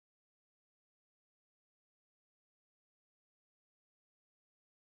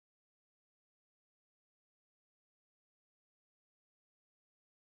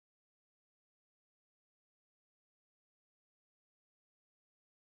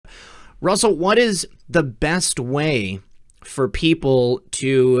Russell, what is the best way for people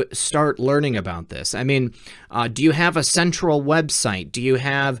to start learning about this? I mean, do you have a central website? Do you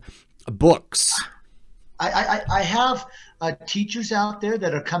have books? I have teachers out there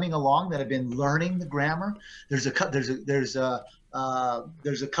that are coming along that have been learning the grammar. There's a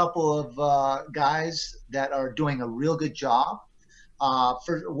couple of guys that are doing a real good job.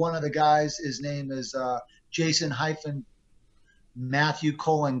 For one of the guys, his name is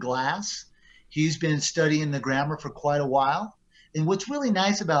Jason-Matthew:_Glass. He's been studying the grammar for quite a while. And what's really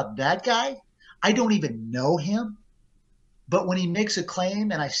nice about that guy, I don't even know him, but when he makes a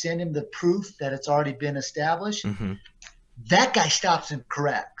claim and I send him the proof that it's already been established, that guy stops and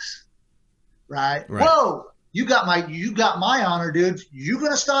corrects. Right? Whoa, you got my honor, dude. You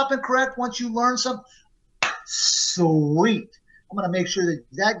gonna stop and correct once you learn something? Sweet. I'm gonna make sure that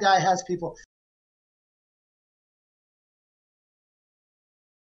that guy has people.